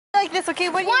like this, okay?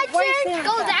 Why One are you turn, saying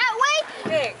go like that way.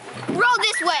 Okay. Row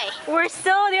this way. We're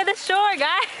still near the shore,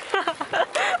 guys.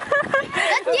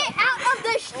 Let's get out of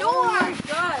the shore.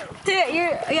 Dude,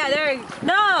 yeah, there.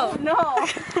 No. No.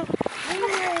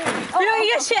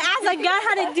 You should ask a guy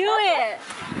how to do it.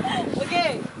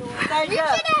 Okay. You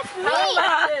should ask me.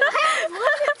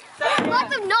 I have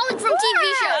lots of knowledge from TV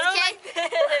shows, okay?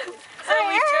 So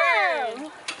we turn.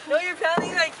 No, you're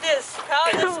pounding like this.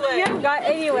 Pound this We way. haven't got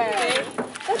anywhere. Okay.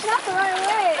 That's not the right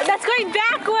way. That's going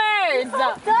backwards.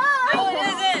 No, it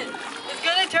isn't. It's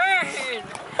gonna turn.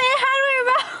 Hey, how do we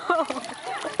row?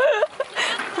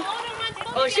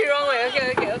 Oh, shit, wrong way.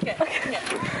 Okay.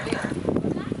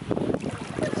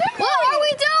 What are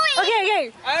we doing?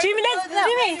 Okay. Jimmy,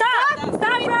 stop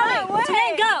rowing.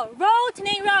 Tanae, go. Row,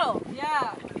 Tanae, row.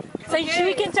 Yeah. So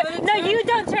we can turn. No, you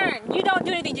don't turn. You don't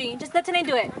do anything, Jimmy. Just let Tanae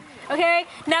do it. Okay?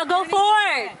 Now go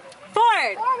forward.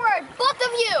 Forward. Forward, both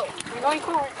of you. We're going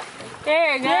forward.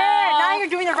 There you go. Yeah, now you're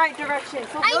doing the right direction.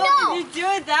 So I know. If you do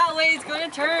it that way, it's gonna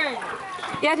turn.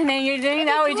 Yeah, Tanae, you're doing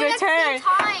that way. It's your turn.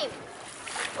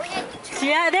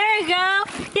 Yeah, there you go.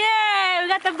 Yay, we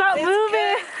got the boat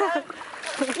moving.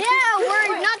 Yeah,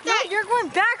 we're not that. You're going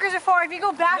backwards or forward. If you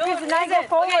go backwards and I go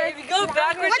forward. Okay, if you go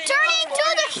backwards, We're turning to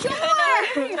the shore.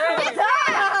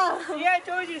 Yeah, I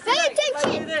told you to Pay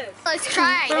attention. Let's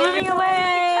try. We're moving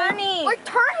away. We're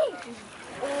turning.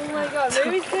 Oh my god,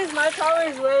 maybe it's because my power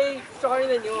is way stronger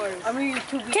than yours. I mean, you're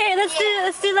too weak. Okay, let's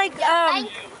do like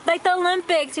the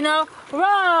Olympics, you know?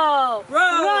 Row. Row.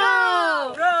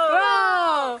 Row.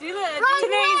 Row. Do that.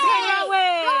 Tanae's going that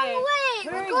way.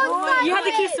 We're going that You have to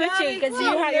way. keep switching because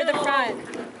you're the front.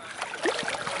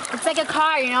 It's like a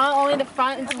car, you know? Only the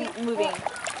front is moving.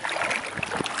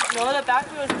 No, the back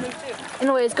wheel is moved too.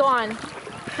 Anyways, go on.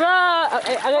 Row.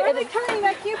 Why are they turning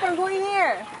back here if I'm going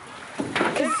here?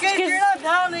 It's because you're not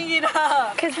pounding it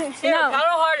up. Here, No.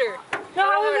 paddle harder. No,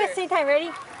 how are we going to same time? Ready?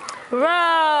 Row. I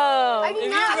do If you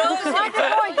not. roll to the point,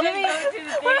 Jimmy. Jimmy,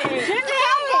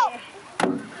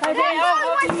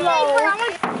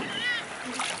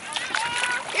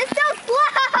 Okay, it's so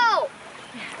slow.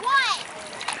 What?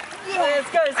 let's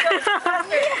go.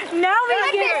 Now we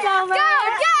Olympics. get some. Go.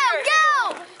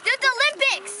 There's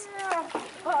Olympics.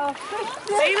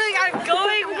 See, look, I'm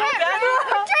going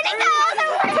backwards. We're turning the other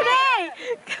way. Today.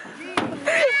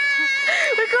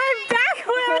 We're going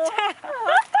backwards.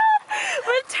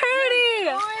 We're turning.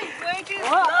 Way too slow.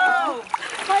 How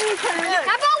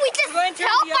about we just We're going to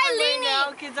help the by other way leaning?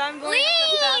 now because I'm going Lean.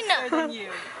 faster than you.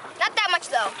 Not that much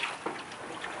though.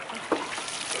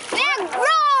 Then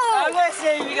row. I'm gonna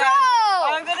save you guys.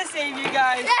 Row. I'm gonna save you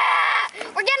guys. Ah,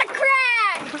 we're gonna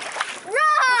crash.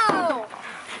 Row.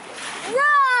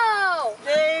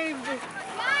 Saved.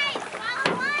 Guys,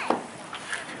 follow us.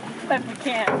 If we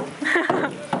can.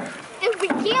 If we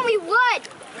can, we would.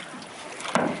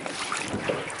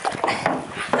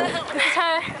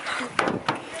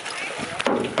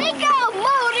 Think of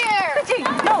motor.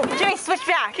 No, Jimmy, switch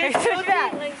back. Okay, switch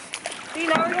back. See,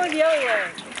 now we're going the other way.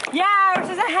 Yeah, we're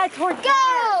supposed to head towards. Go.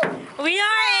 We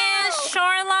are in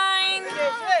shoreline.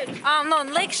 Switch. No,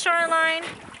 lake shoreline.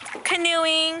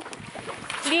 Canoeing.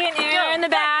 Me and Aaron in the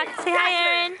back. Say hi,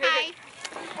 Aaron. Hi.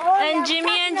 And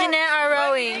Jimmy and Jeanette are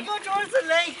We rowing. go towards the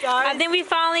lake, I guys. think we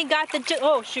finally got the gist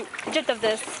of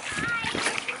this.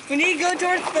 We need to go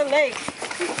towards the lake.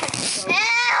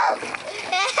 Help.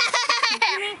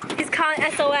 He's calling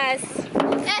SOS.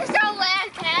 That's so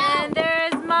left. Help. And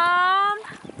there's Mom.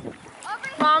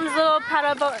 Mom's little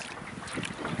paddle boat.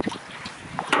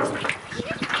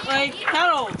 Like,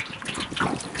 paddle.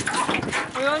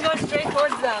 We're gonna go straight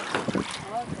towards them.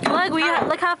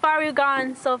 Look how far we've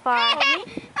gone so far.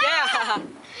 Yeah.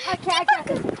 Okay.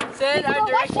 Send our No,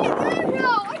 direction.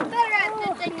 I'm better at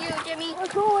this than you, Jimmy.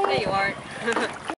 There you aren't.